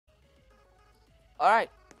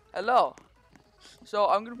Alright, hello. So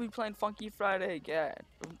I'm gonna be playing Funky Friday again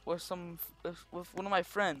with one of my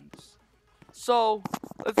friends. So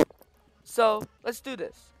let's do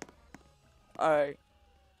this. Alright.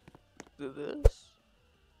 Do this.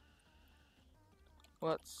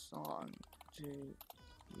 What song do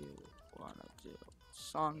you wanna do?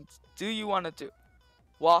 Songs do you wanna do?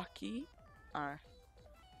 Walkie? Alright.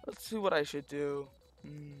 Let's see what I should do.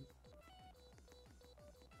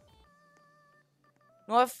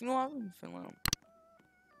 No, I've been feeling.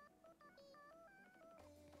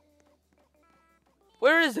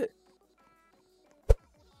 Where is it?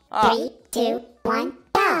 Ah. 3, 2, 1,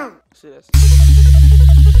 go! See this.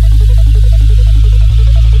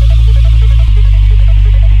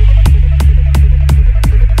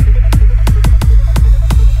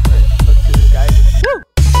 Let's do this, guys. Woo!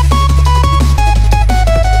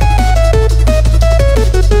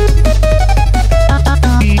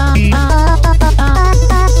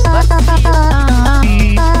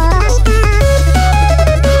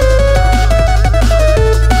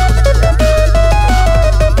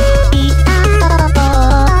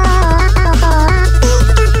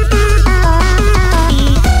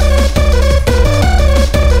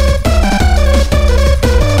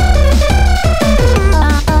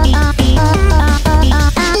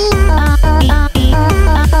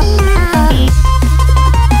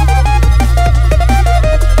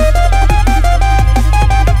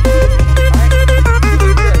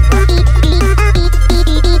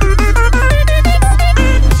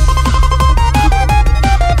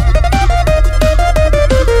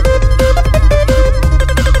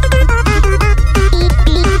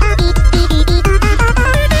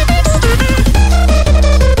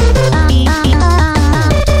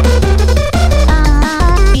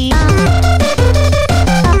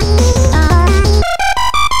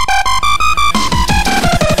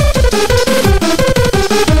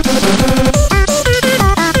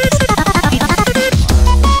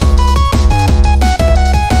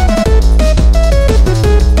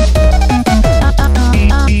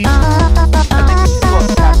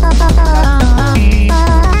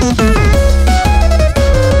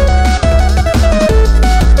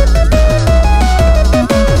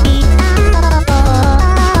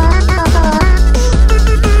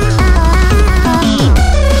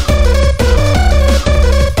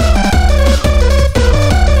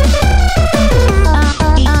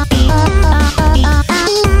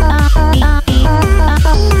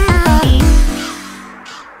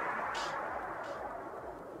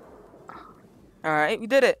 Alright, we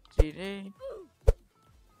did it. GG.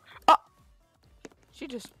 Ah! She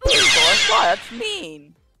just stole our fly. That's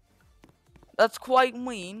mean. That's quite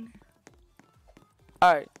mean.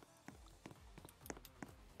 Alright.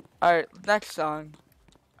 Alright, next song.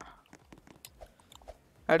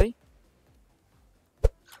 Ready?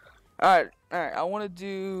 Alright, I wanna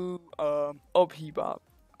do OP Bop.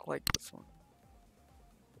 I like this one.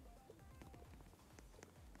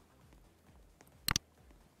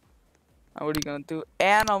 What are you gonna do?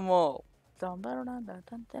 Animal.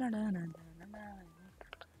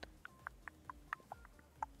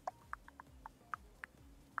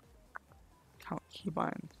 Count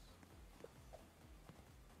keybinds.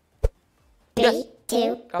 3, Yes.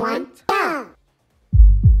 2, Got 1, it. go!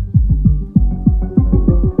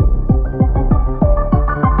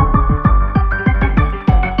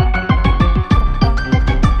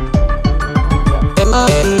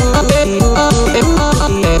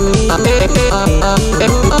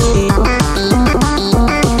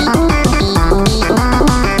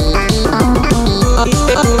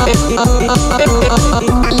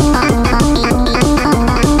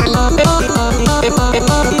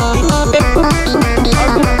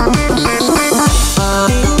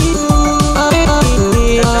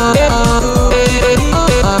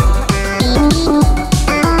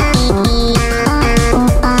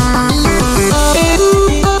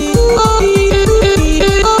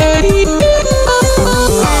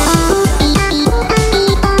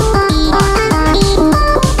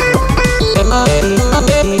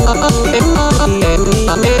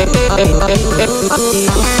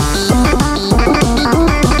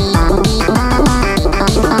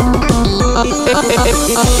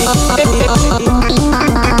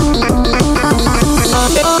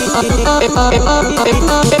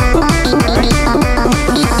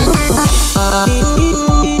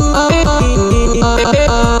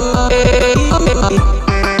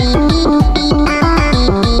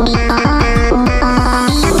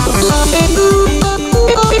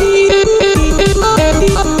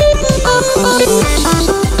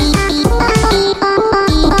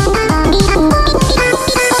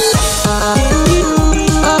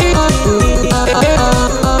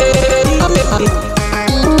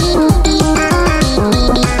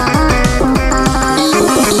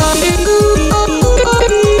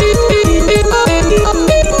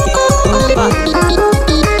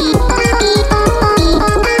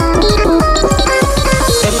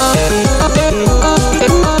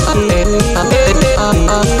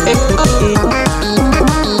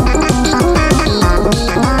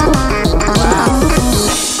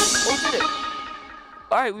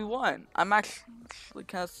 Alright, we won. I'm actually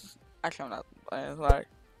actually I'm not. Sorry.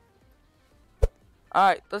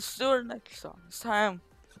 Alright, let's do our next song.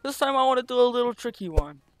 This time I want to do a little tricky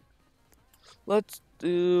one. Let's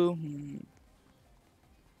do.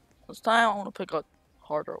 This time I want to pick a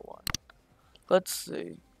harder one. Let's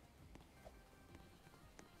see.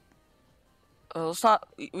 Let's not.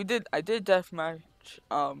 I did deathmatch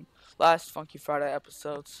last Funky Friday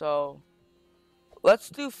episode, so let's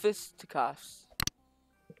do fisticuffs.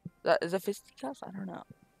 Is it fisticuffs? I don't know.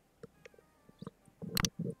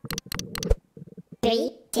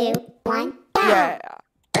 3, 2, 1, go! Yeah.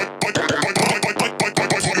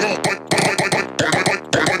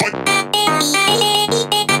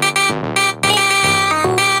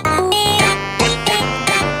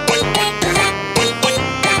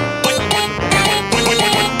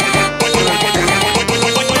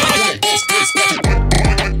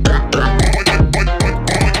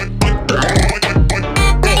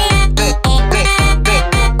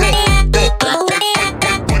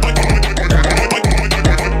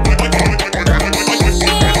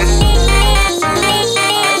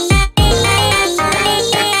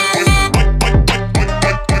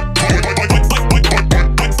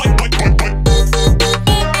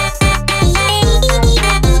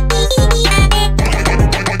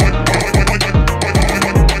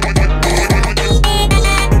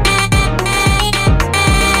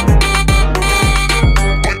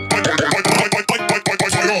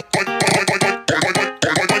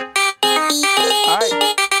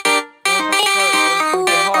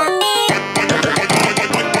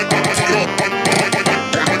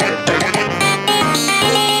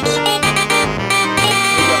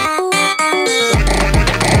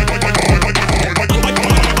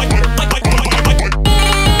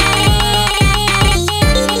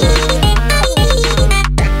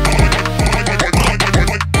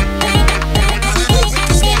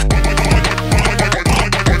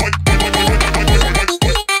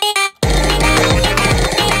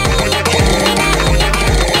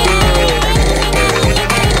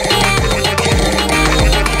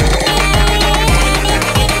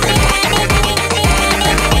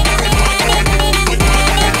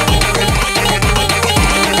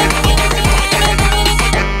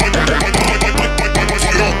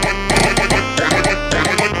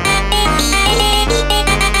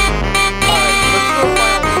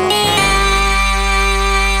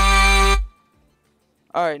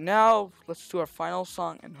 Alright, now let's do our final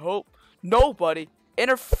song and hope nobody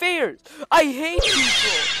interferes. I hate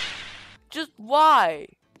people. Just why?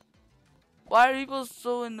 Why are people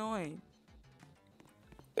so annoying?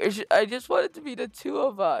 I just want it to be the two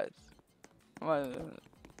of us. Come on.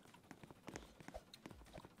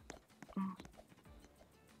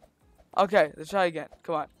 Okay, let's try again.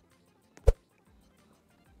 Come on.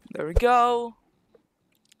 There we go.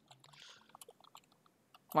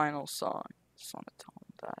 Final song. Just want to tell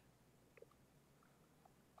him that.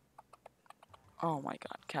 Oh my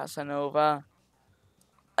god, Casanova.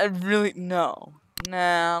 I really no.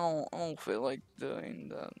 Nah, I don't feel like doing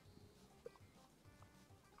that.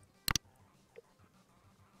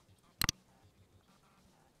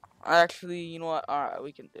 Actually, you know what? Alright,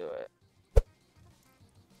 we can do it.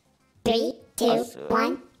 3, 2,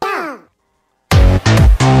 1, go!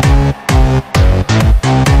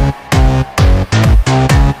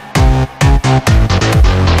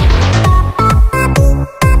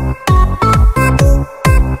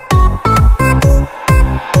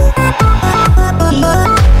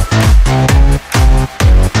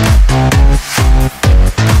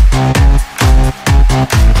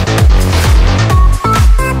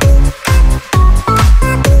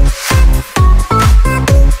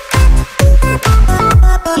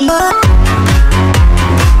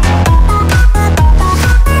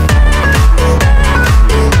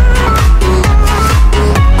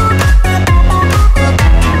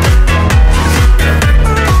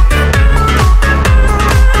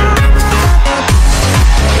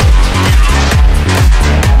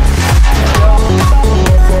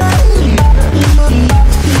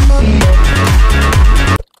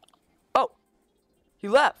 He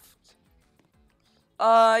left.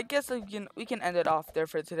 I guess we can end it off there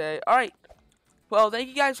for today. Alright. Well, thank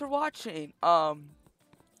you guys for watching.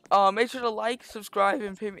 Make sure to like, subscribe,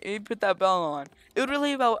 and maybe put that bell on. It would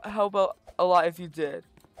really help out a lot if you did.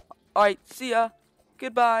 Alright, see ya.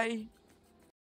 Goodbye.